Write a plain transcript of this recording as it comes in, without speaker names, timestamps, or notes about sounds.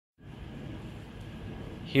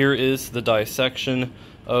Here is the dissection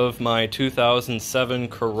of my 2007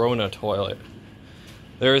 Corona toilet.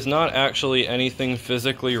 There is not actually anything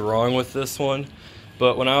physically wrong with this one,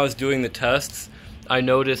 but when I was doing the tests, I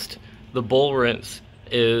noticed the bowl rinse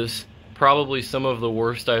is probably some of the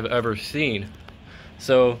worst I've ever seen.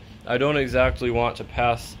 So I don't exactly want to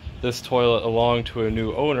pass this toilet along to a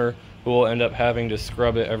new owner who will end up having to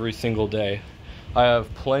scrub it every single day. I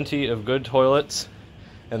have plenty of good toilets,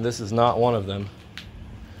 and this is not one of them.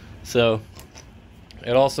 So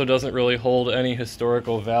it also doesn't really hold any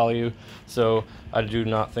historical value, so I do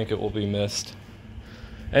not think it will be missed.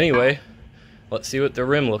 Anyway, let's see what the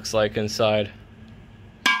rim looks like inside.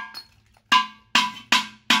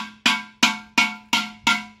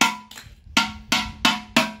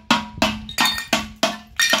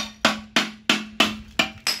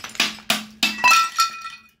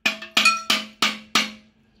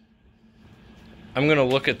 I'm going to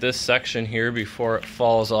look at this section here before it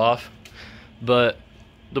falls off, but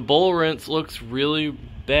the bowl rinse looks really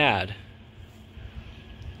bad.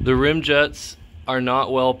 The rim jets are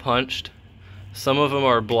not well punched. Some of them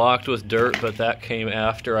are blocked with dirt, but that came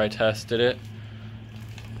after I tested it.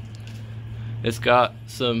 It's got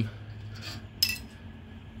some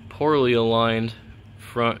poorly aligned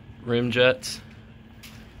front rim jets.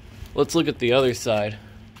 Let's look at the other side.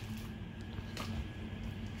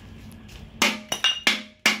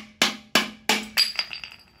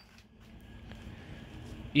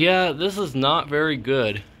 Yeah, this is not very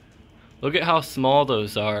good. Look at how small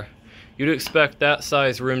those are. You'd expect that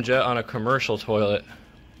size rim jet on a commercial toilet.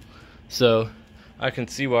 So I can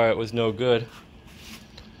see why it was no good.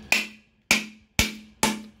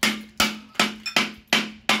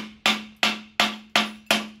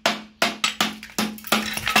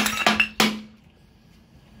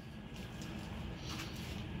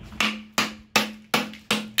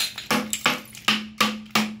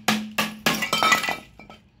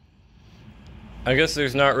 I guess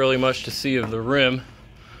there's not really much to see of the rim,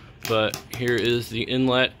 but here is the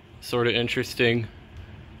inlet. Sort of interesting,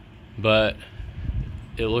 but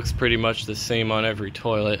it looks pretty much the same on every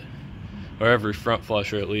toilet, or every front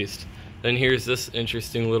flusher at least. Then here's this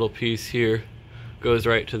interesting little piece here, goes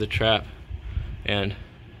right to the trap, and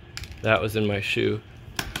that was in my shoe.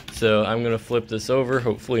 So I'm gonna flip this over,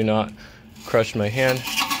 hopefully not crush my hand.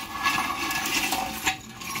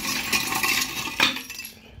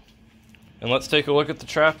 And let's take a look at the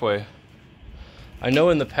trapway. I know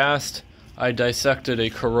in the past I dissected a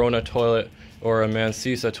Corona toilet or a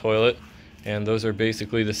Mancisa toilet, and those are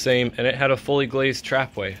basically the same, and it had a fully glazed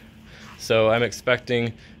trapway. So I'm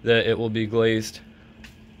expecting that it will be glazed.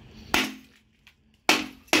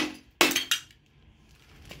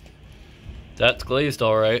 That's glazed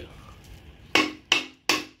all right.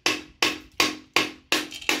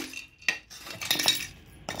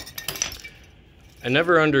 I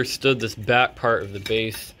never understood this back part of the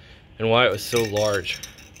base and why it was so large.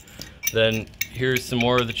 Then here's some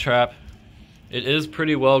more of the trap. It is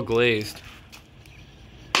pretty well glazed.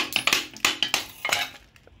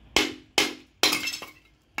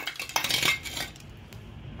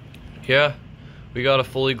 Yeah, we got a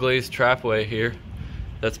fully glazed trapway here.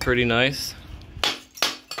 That's pretty nice.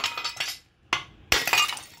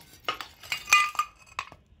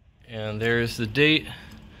 And there's the date.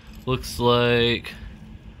 Looks like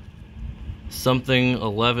something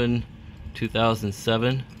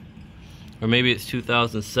 11/2007, or maybe it's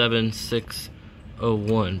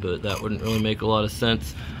 2007-6/01, but that wouldn't really make a lot of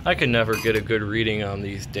sense. I can never get a good reading on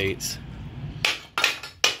these dates.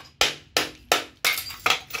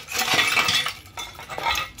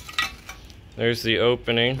 There's the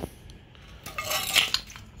opening.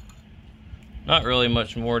 Not really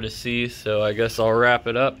much more to see, so I guess I'll wrap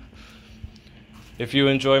it up. If you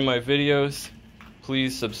enjoy my videos,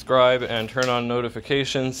 please subscribe and turn on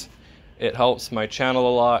notifications. It helps my channel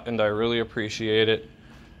a lot and I really appreciate it.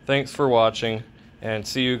 Thanks for watching, and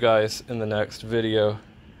see you guys in the next video.